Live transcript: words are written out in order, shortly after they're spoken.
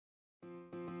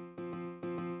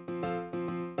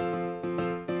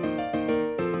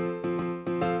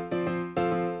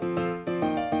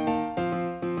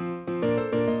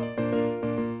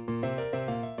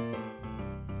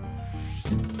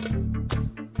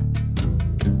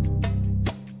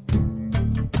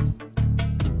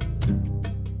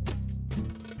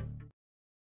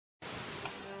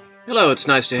Hello, it's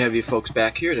nice to have you folks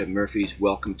back here at Murphy's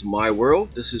Welcome to My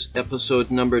World. This is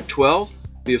episode number 12.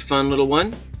 Be a fun little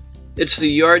one. It's the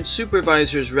Yard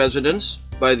Supervisor's Residence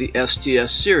by the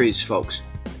STS series, folks.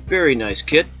 Very nice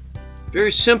kit.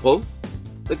 Very simple.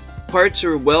 The parts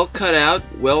are well cut out,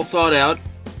 well thought out,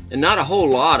 and not a whole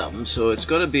lot of them, so it's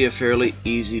going to be a fairly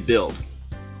easy build.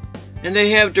 And they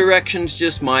have directions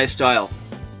just my style.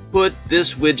 Put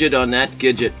this widget on that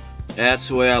gidget. That's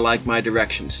the way I like my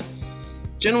directions.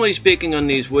 Generally speaking, on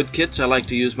these wood kits, I like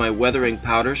to use my weathering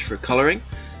powders for coloring.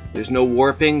 There's no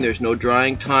warping, there's no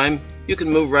drying time. You can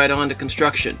move right on to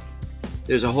construction.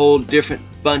 There's a whole different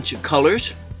bunch of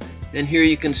colors, and here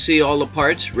you can see all the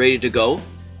parts ready to go.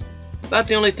 About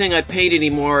the only thing I paint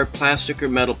anymore are plastic or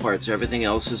metal parts. Everything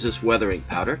else is this weathering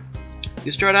powder.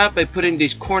 You start out by putting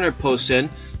these corner posts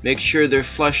in. Make sure they're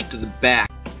flush to the back.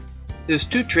 There's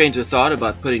two trains of thought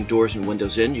about putting doors and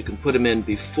windows in. You can put them in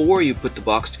before you put the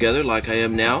box together, like I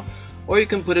am now, or you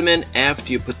can put them in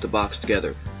after you put the box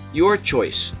together. Your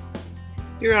choice.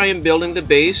 Here I am building the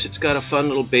base. It's got a fun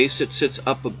little base that sits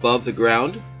up above the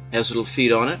ground, has little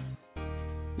feet on it.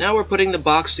 Now we're putting the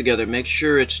box together. Make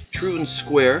sure it's true and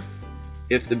square.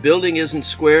 If the building isn't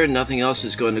square, nothing else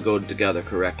is going to go together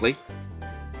correctly.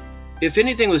 If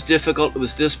anything was difficult, it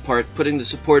was this part, putting the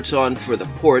supports on for the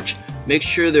porch. Make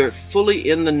sure they're fully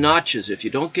in the notches. If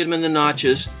you don't get them in the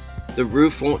notches, the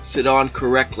roof won't fit on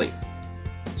correctly.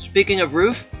 Speaking of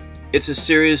roof, it's a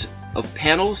series of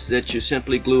panels that you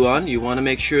simply glue on. You want to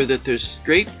make sure that they're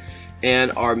straight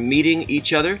and are meeting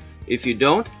each other. If you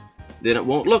don't, then it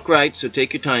won't look right, so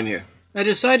take your time here. I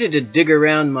decided to dig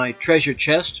around my treasure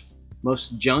chest,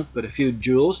 most junk but a few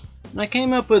jewels, and I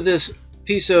came up with this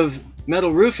piece of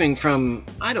metal roofing from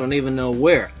I don't even know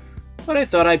where, but I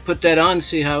thought I'd put that on and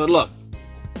see how it looked.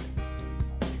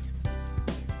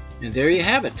 And there you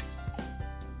have it.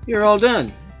 You're all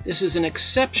done. This is an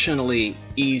exceptionally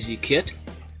easy kit.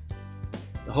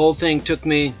 The whole thing took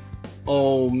me,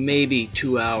 maybe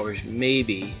 2 hours,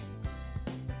 maybe.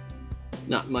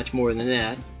 Not much more than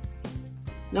that.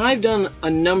 Now I've done a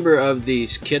number of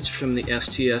these kits from the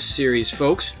STS series,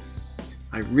 folks.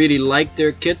 I really like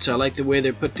their kits. I like the way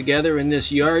they're put together, and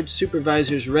this Yard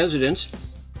Supervisor's Residence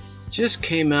just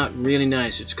came out really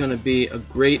nice. It's going to be a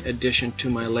great addition to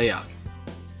my layout.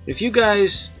 If you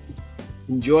guys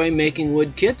enjoy making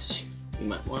wood kits, you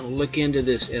might want to look into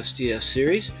this STS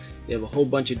series. They have a whole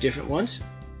bunch of different ones,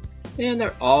 and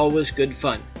they're always good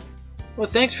fun. Well,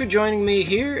 thanks for joining me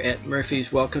here at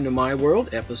Murphy's Welcome to My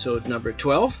World, episode number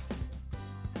 12.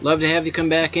 Love to have you come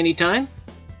back anytime.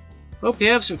 Hope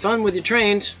you have some fun with your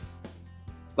trains.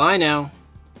 Bye now.